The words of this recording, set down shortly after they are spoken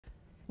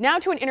Now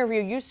to an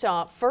interview you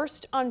saw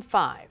first on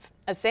 5.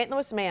 A St.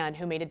 Louis man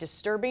who made a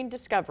disturbing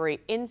discovery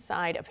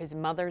inside of his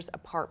mother's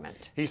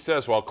apartment. He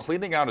says while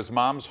cleaning out his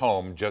mom's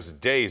home just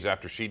days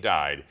after she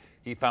died,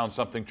 he found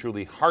something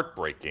truly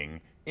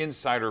heartbreaking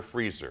inside her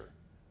freezer.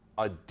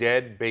 A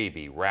dead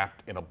baby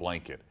wrapped in a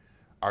blanket.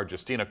 Our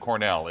Justina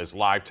Cornell is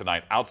live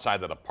tonight outside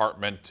that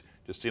apartment.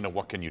 Justina,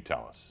 what can you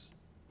tell us?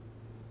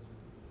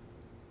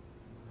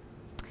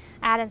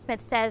 Adam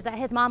Smith says that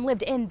his mom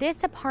lived in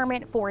this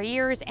apartment for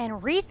years,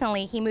 and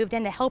recently he moved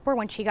in to help her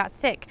when she got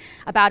sick.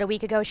 About a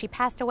week ago, she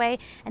passed away,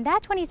 and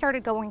that's when he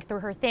started going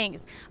through her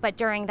things. But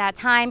during that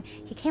time,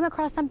 he came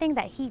across something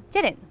that he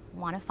didn't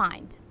want to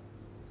find.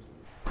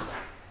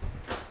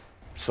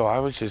 So I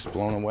was just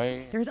blown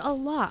away. There's a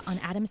lot on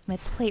Adam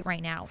Smith's plate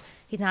right now.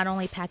 He's not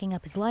only packing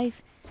up his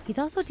life, he's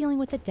also dealing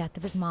with the death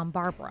of his mom,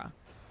 Barbara.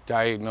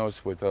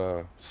 Diagnosed with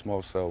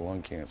small cell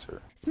lung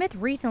cancer. Smith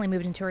recently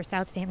moved into her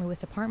South St.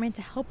 Louis apartment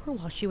to help her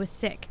while she was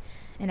sick.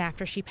 And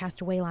after she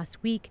passed away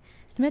last week,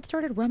 Smith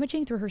started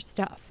rummaging through her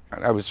stuff.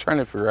 I was trying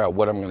to figure out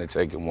what I'm going to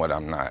take and what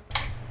I'm not.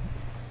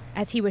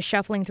 As he was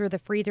shuffling through the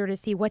freezer to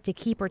see what to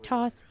keep or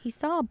toss, he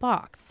saw a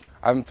box.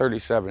 I'm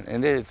 37,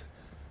 and it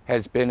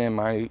has been in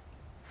my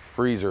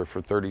freezer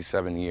for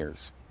 37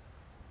 years.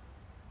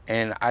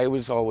 And I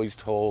was always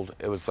told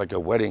it was like a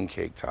wedding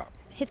cake top.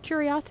 His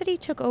curiosity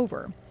took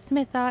over.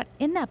 Smith thought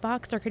in that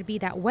box there could be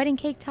that wedding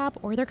cake top,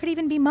 or there could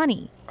even be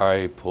money.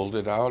 I pulled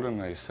it out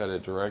and I set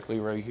it directly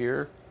right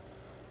here.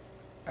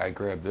 I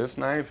grabbed this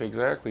knife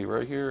exactly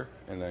right here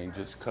and I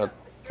just cut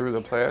through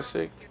the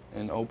plastic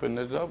and opened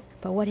it up.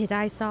 But what his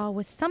eyes saw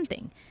was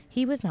something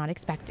he was not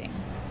expecting.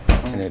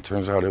 And it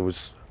turns out it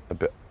was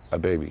a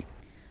baby.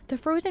 The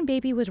frozen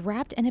baby was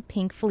wrapped in a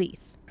pink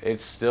fleece.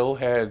 It still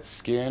had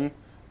skin,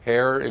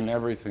 hair, and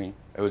everything.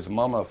 It was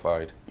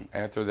mummified.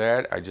 After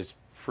that, I just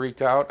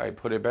freaked out. I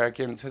put it back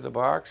into the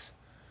box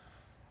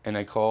and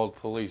I called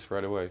police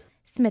right away.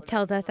 Smith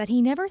tells us that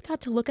he never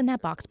thought to look in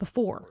that box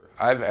before.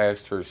 I've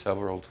asked her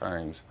several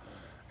times.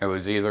 It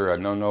was either a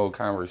no-no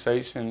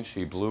conversation,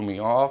 she blew me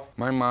off.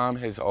 My mom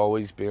has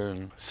always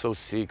been so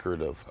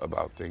secretive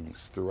about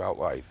things throughout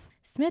life.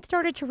 Smith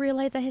started to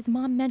realize that his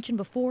mom mentioned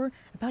before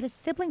about his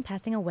sibling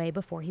passing away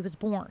before he was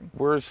born.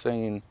 We're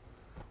saying,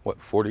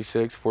 what,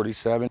 46,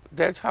 47?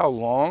 That's how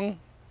long,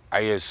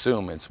 I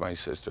assume it's my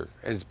sister,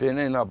 has been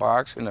in a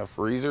box in a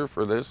freezer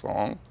for this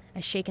long.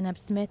 A shaken-up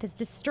Smith is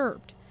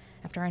disturbed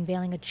after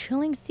unveiling a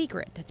chilling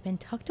secret that's been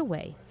tucked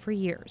away for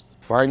years.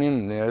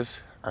 Finding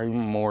this, I'm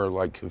more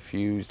like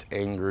confused,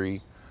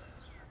 angry,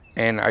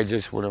 and I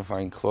just want to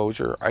find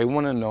closure. I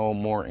want to know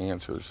more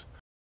answers.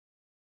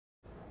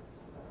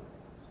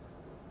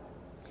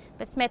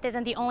 But Smith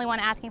isn't the only one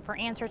asking for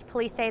answers.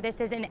 Police say this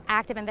is an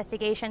active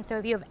investigation, so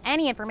if you have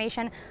any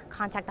information,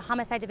 contact the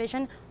Homicide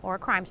Division or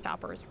Crime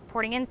Stoppers.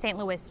 Reporting in St.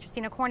 Louis,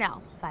 Justina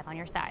Cornell, 5 on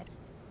your side.